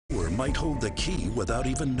might hold the key without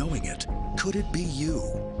even knowing it. Could it be you?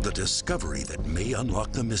 The discovery that may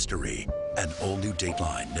unlock the mystery. An all-new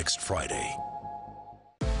Dateline next Friday.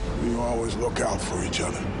 We always look out for each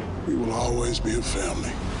other. We will always be a family.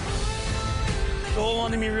 Hold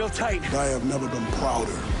on to me real tight. I have never been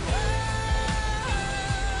prouder.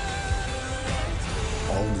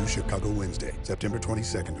 All new Chicago Wednesday, September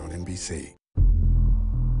 22nd on NBC.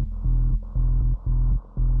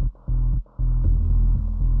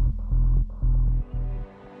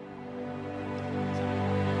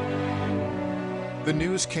 The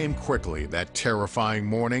news came quickly that terrifying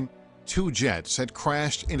morning. 2 jets had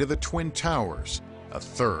crashed into the Twin Towers. A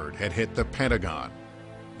third had hit the Pentagon.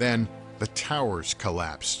 Then the towers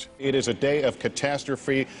collapsed. It is a day of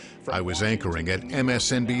catastrophe. I was anchoring at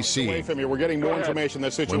MSNBC Away from you. We're getting more information on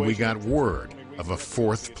that situation. when we got word of a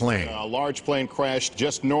 4th plane. A large plane crashed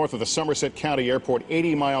just north of the Somerset County Airport,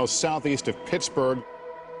 80 miles southeast of Pittsburgh.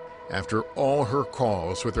 After all her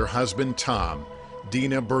calls with her husband Tom,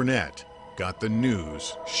 Dina Burnett got the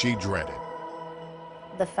news she dreaded.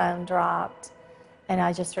 The phone dropped, and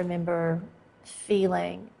I just remember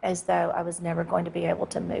feeling as though I was never going to be able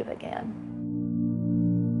to move again.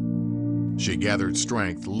 She gathered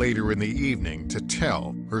strength later in the evening to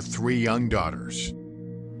tell her 3 young daughters.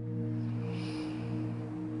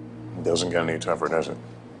 It doesn't get any tougher, does it?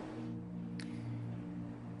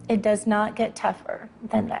 It does not get tougher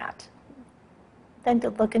than that, than to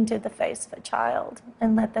look into the face of a child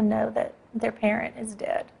and let them know that their parent is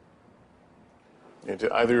dead. Do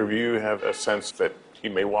either of you have a sense that he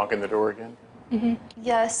may walk in the door again? Mm-hmm.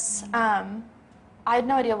 Yes. I had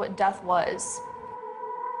no idea what death was.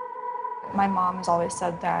 My mom has always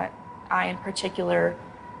said that I, in particular,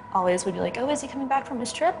 always would be like, oh, is he coming back from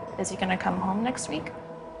his trip? Is he going to come home next week?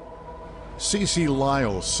 Cece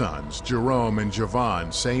Lyle's sons, Jerome and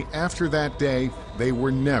Javon, say after that day, they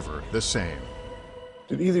were never the same.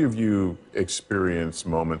 Did either of you experience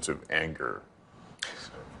moments of anger?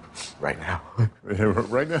 Right now.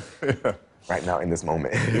 Right now? Yeah. Right now, in this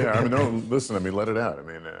moment. Yeah, I mean, no, listen, I mean, let it out. I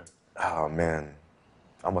mean, oh, man.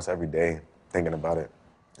 Almost every day thinking about it.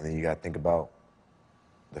 And then you got to think about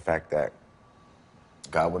the fact that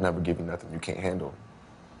God will never give you nothing you can't handle.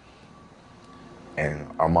 And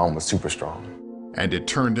our mom was super strong. And it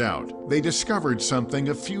turned out they discovered something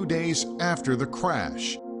a few days after the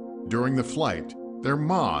crash. During the flight, their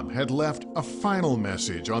mom had left a final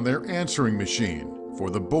message on their answering machine for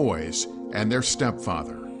the boys and their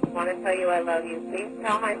stepfather. I want to tell you I love you. Please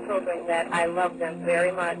tell my children that I love them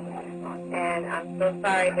very much. And I'm so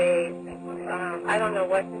sorry, babe. I don't know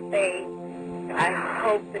what to say. I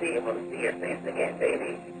hope to be able to see your face again,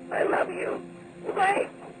 baby. I love you. Bye.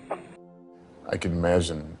 I can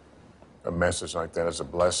imagine a message like that as a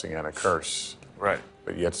blessing and a curse. Right.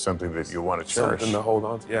 But yet something that you want to cherish. Something to hold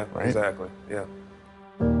on to. Yeah, right? Exactly. Yeah.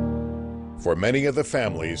 For many of the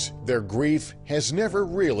families, their grief has never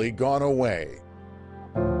really gone away.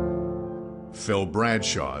 Phil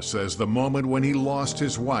Bradshaw says the moment when he lost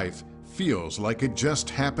his wife feels like it just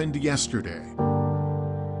happened yesterday.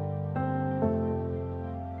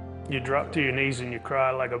 You drop to your knees and you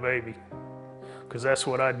cry like a baby, because that's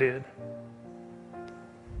what I did.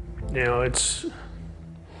 You know, it's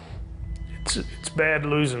bad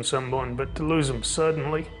losing someone, but to lose them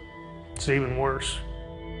suddenly, it's even worse.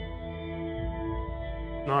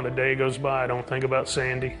 Not a day goes by I don't think about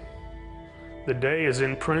Sandy. The day is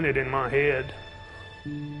imprinted in my head.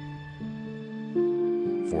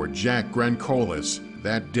 For Jack Grancolis,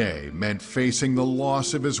 that day meant facing the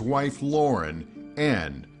loss of his wife Lauren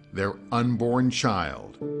and their unborn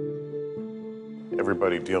child.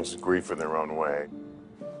 Everybody deals with grief in their own way.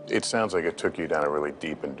 It sounds like it took you down a really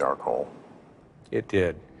deep and dark hole. It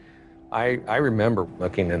did. I remember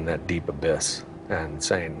looking in that deep abyss and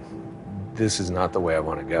saying, this is not the way I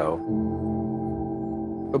want to go.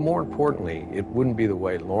 But more importantly, it wouldn't be the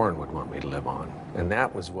way Lauren would want me to live on. And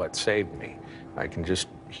that was what saved me. I can just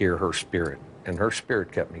hear her spirit, and her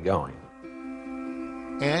spirit kept me going.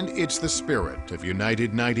 And it's the spirit of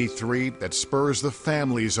United 93 that spurs the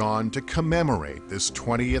families on to commemorate this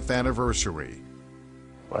 20th anniversary.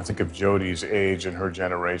 Well, I think of Jody's age and her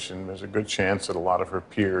generation, there's a good chance that a lot of her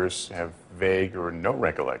peers have vague or no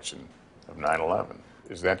recollection of 9/11.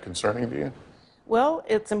 Is that concerning to you? Well,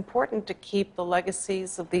 it's important to keep the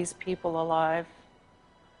legacies of these people alive,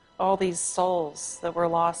 all these souls that were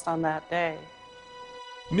lost on that day.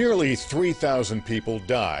 Nearly 3,000 people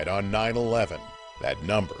died on 9/11. That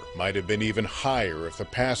number might have been even higher if the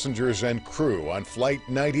passengers and crew on Flight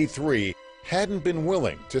 93 hadn't been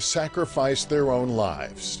willing to sacrifice their own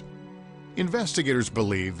lives. Investigators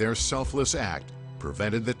believe their selfless act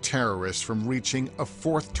prevented the terrorists from reaching a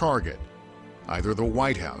fourth target, either the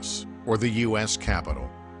White House or the U.S. Capitol.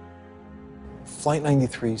 Flight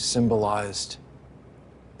 93 symbolized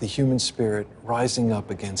the human spirit rising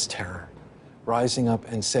up against terror, rising up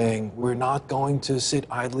and saying, we're not going to sit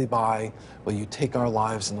idly by while you take our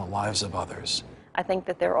lives and the lives of others. I think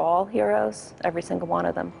that they're all heroes, every single one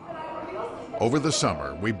of them. Over the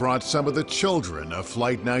summer, we brought some of the children of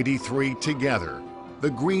Flight 93 together.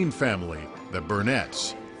 The Green family, the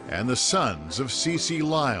Burnetts, and the sons of Cece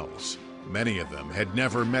Lyles. Many of them had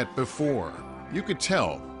never met before. You could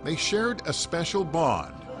tell they shared a special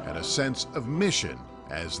bond and a sense of mission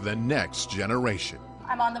as the next generation.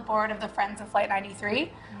 I'm on the board of the Friends of Flight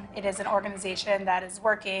 93. It is an organization that is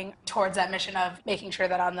working towards that mission of making sure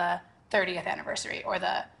that on the 30th anniversary or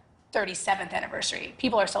the 37th anniversary,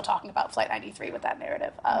 people are still talking about Flight 93 with that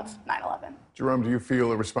narrative of 9/11. Jerome, do you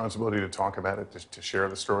feel a responsibility to talk about it, to share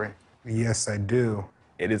the story? Yes, I do.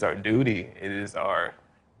 It is our duty, it is our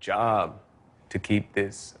job to keep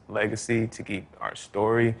this legacy, to keep our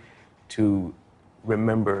story, to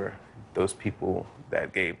remember those people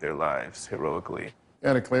that gave their lives heroically.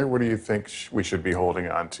 Anna Claire, what do you think we should be holding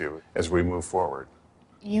on to as we move forward?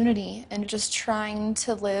 Unity and just trying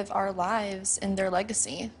to live our lives in their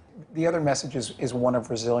legacy. The other message is one of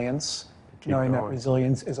resilience, knowing that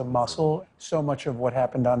resilience is a muscle. So much of what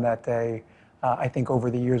happened on that day, I think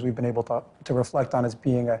over the years we've been able to reflect on as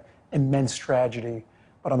being an immense tragedy.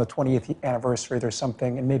 But on the 20th anniversary, there's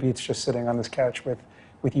something, and maybe it's just sitting on this couch with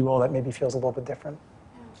you all, that maybe feels a little bit different.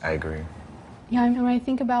 I agree. Yeah, when I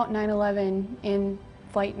think about 9/11 in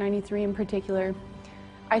Flight 93 in particular,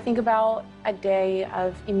 I think about a day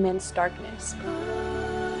of immense darkness.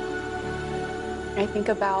 I think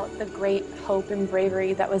about the great hope and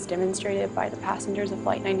bravery that was demonstrated by the passengers of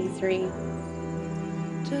Flight 93.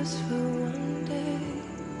 Just for one day.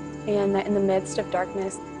 And that in the midst of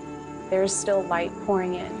darkness, there's still light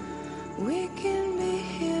pouring in. We can be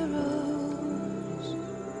heroes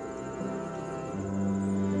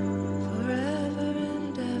forever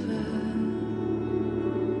and ever.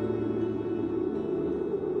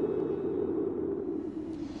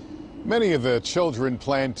 Many of the children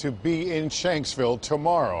plan to be in Shanksville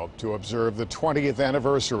tomorrow to observe the 20th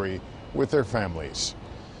anniversary with their families.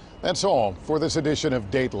 That's all for this edition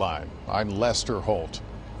of Dateline. I'm Lester Holt.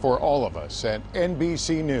 For all of us at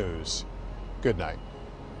NBC News, good night.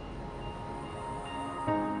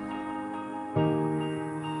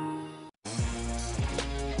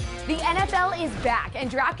 The NFL is back, and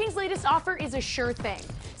DraftKings' latest offer is a sure thing.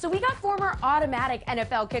 So we got former automatic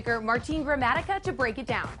NFL kicker Martin Gramatica to break it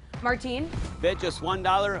down. Martin? Bet just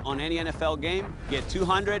 $1 on any NFL game, get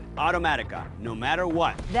 $200 Automatica, no matter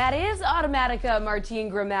what. That is Automatica,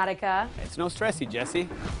 Martin Gramatica. It's no stressy, Jesse.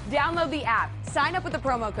 Download the app, sign up with the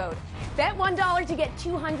promo code. Bet $1 to get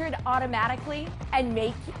 $200 automatically, and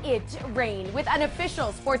make it rain with an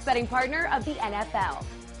official sports betting partner of the NFL.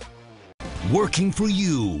 Working for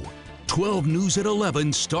you. 12 News at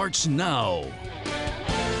 11 starts now.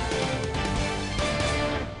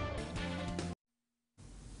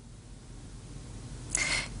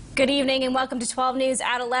 Good evening and welcome to 12 News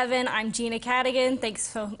at 11. I'm Gina Cadigan. Thanks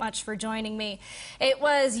so much for joining me. It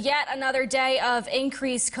was yet another day of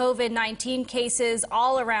increased COVID-19 cases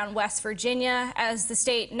all around West Virginia, as the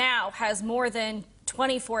state now has more than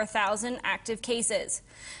 24,000 active cases.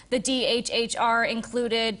 The DHHR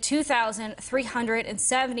included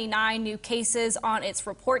 2,379 new cases on its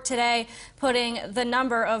report today, putting the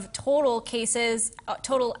number of total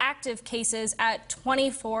active cases at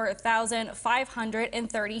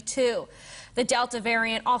 24,532. The Delta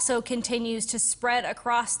variant also continues to spread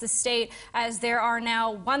across the state, as there are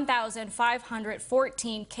now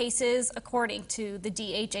 1,514 cases, according to the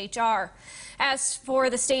DHHR. As for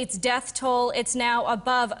the state's death toll, it's now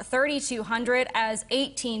above 3,200, as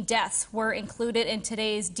 18 deaths were included in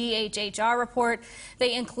today's DHHR report.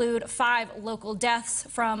 They include 5 local deaths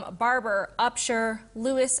from Barber, Upshur,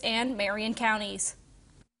 Lewis, and Marion counties.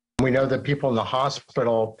 We know that people in the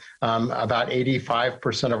hospital, about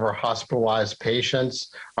 85% of our hospitalized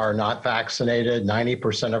patients are not vaccinated,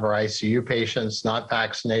 90% of our ICU patients not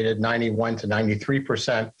vaccinated, 91 to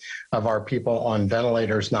 93% of our people on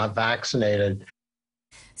ventilators not vaccinated.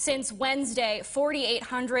 Since Wednesday,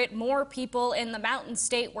 4,800 more people in the Mountain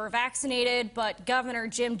State were vaccinated, but Governor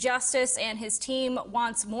Jim Justice and his team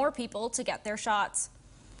wants more people to get their shots.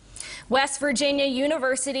 West Virginia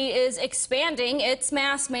University is expanding its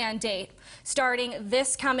mask mandate. Starting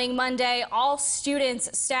this coming Monday, all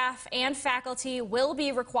students, staff, and faculty will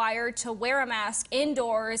be required to wear a mask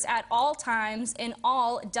indoors at all times in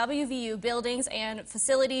all WVU buildings and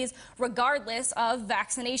facilities, regardless of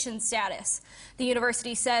vaccination status. The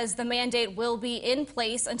university says the mandate will be in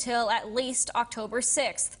place until at least October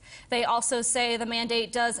 6th. They also say the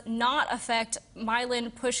mandate does not affect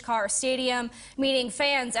Milan Puskar Stadium, meaning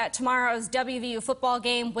fans at tomorrow's WVU football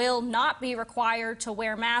game will not be required to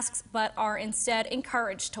wear masks, but are instead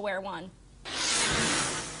encouraged to wear one.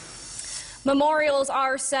 Memorials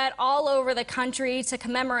are set all over the country to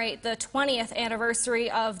commemorate the 20th anniversary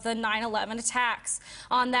of the 9/11 attacks.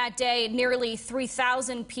 On that day, nearly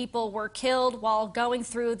 3,000 people were killed while going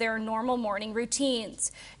through their normal morning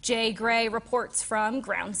routines. Jay Gray reports from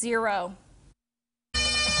Ground Zero.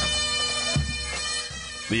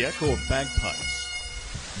 The echo of bagpipes,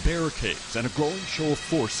 barricades, and a growing show of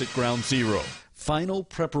force at Ground Zero. Final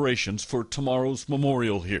preparations for tomorrow's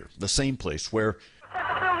memorial here, the same place where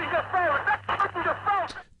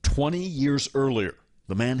 20 years earlier,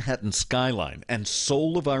 the Manhattan skyline and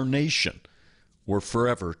soul of our nation were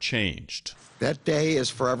forever changed. That day is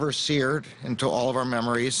forever seared into all of our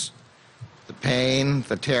memories. The pain,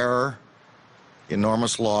 the terror, the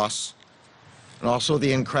enormous loss, and also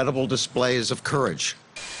the incredible displays of courage.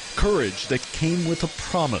 Courage that came with a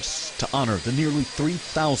promise to honor the nearly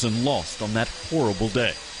 3,000 lost on that horrible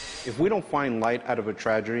day. If we don't find light out of a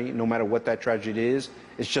tragedy, no matter what that tragedy is,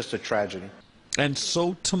 it's just a tragedy. And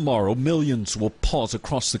so tomorrow, millions will pause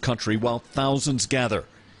across the country while thousands gather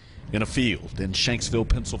in a field in Shanksville,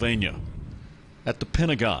 Pennsylvania, at the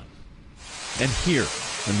Pentagon, and here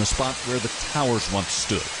in the spot where the towers once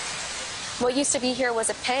stood. What used to be here was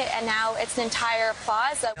a pit, and now it's an entire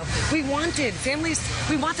plaza. We wanted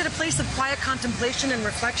a place of quiet contemplation and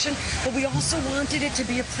reflection, but we also wanted it to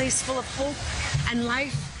be a place full of hope and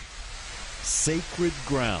life. Sacred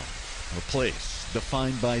ground, a place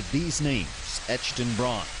defined by these names etched in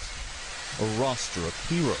bronze, a roster of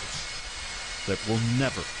heroes that will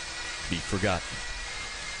never be forgotten.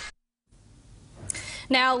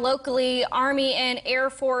 Now locally, Army and Air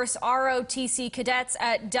Force ROTC cadets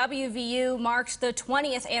at WVU marked the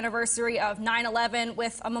 20th anniversary of 9/11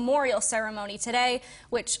 with a memorial ceremony today,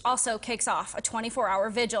 which also kicks off a 24-hour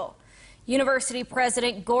vigil. University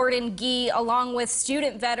President Gordon Gee, along with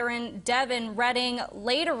student veteran Devin Redding,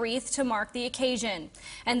 laid a wreath to mark the occasion.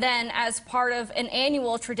 And then, as part of an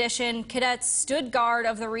annual tradition, cadets stood guard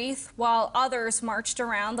of the wreath while others marched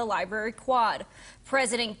around the library quad.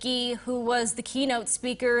 President Gee, who was the keynote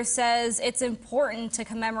speaker, says it's important to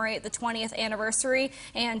commemorate the 20th anniversary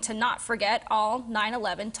and to not forget all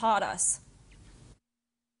 9/11 taught us.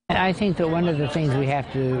 I think that one of the things we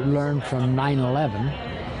have to learn from 9/11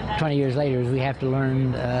 20 years later is we have to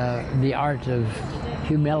learn the art of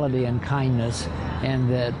humility and kindness,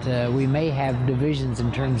 and that we may have divisions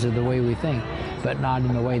in terms of the way we think, but not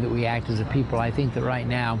in the way that we act as a people. I think that right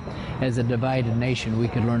now, as a divided nation, we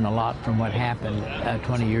could learn a lot from what happened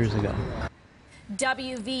 20 years ago.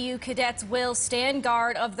 WVU cadets will stand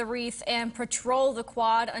guard of the wreath and patrol the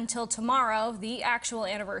quad until tomorrow, the actual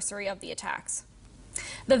anniversary of the attacks.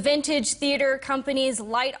 The Vintage Theater Company's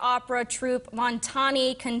light opera troupe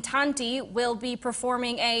Montani Cantanti will be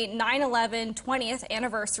performing a 9/11 20th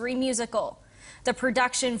anniversary musical. The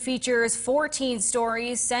production features 14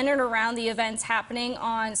 stories centered around the events happening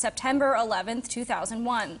on September 11th,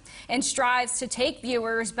 2001, and strives to take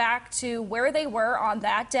viewers back to where they were on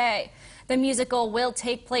that day. The musical will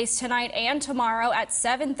take place tonight and tomorrow at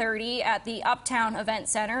 7:30 at the Uptown Event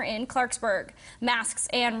Center in Clarksburg. Masks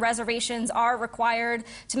and reservations are required.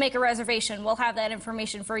 To make a reservation, we'll have that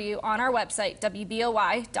information for you on our website,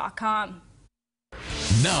 WBOY.com.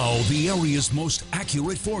 Now, the area's most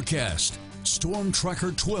accurate forecast. Storm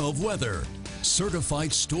Tracker 12 weather.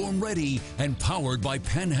 Certified storm ready and powered by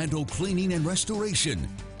Panhandle Cleaning and Restoration,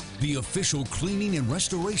 the official cleaning and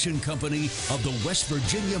restoration company of the West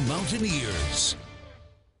Virginia Mountaineers.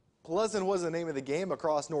 Pleasant was the name of the game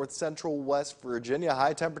across north central West Virginia.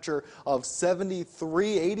 High temperature of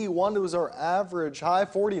 73, 81 was our average high.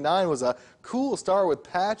 49 was a cool start with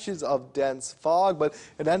patches of dense fog, but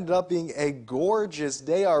it ended up being a gorgeous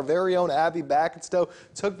day. Our very own Abby Backenstow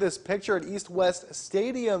took this picture at East West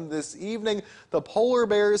Stadium this evening. The polar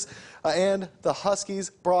bears and the Huskies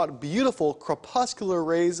brought beautiful crepuscular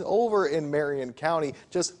rays over in Marion County.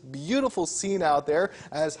 Just beautiful scene out there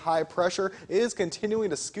as high pressure is continuing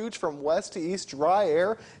to scooch from west to east. Dry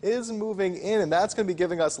air is moving in, and that's going to be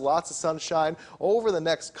giving us lots of sunshine over the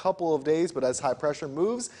next couple of days. But as high pressure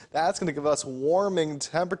moves, that's going to give us us warming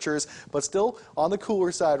temperatures, but still on the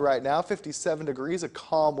cooler side right now. 57 degrees, a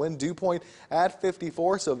calm wind, dew point at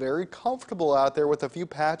 54, so very comfortable out there with a few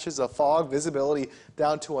patches of fog, visibility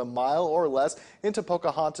down to a mile or less into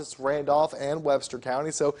Pocahontas, Randolph, and Webster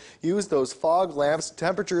County. So use those fog lamps.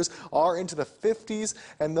 Temperatures are into the 50s,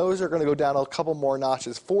 and those are going to go down a couple more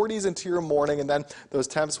notches. 40s into your morning, and then those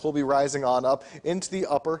temps will be rising on up into the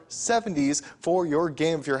upper 70s for your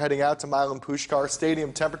game. If you're heading out to Milan Puskar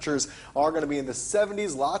Stadium, temperatures are going to be in the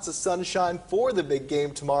 70s. Lots of sunshine for the big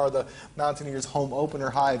game tomorrow. The Mountaineers home opener,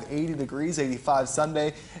 high of 80 degrees, 85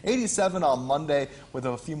 Sunday, 87 on Monday, with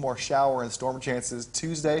a few more shower and storm chances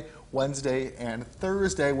Tuesday, Wednesday, and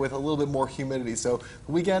Thursday, with a little bit more humidity. So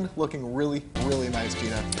the weekend looking really, really nice,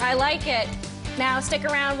 Gina. I like it. Now stick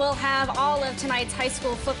around. We'll have all of tonight's high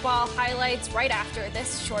school football highlights right after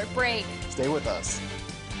this short break. Stay with us.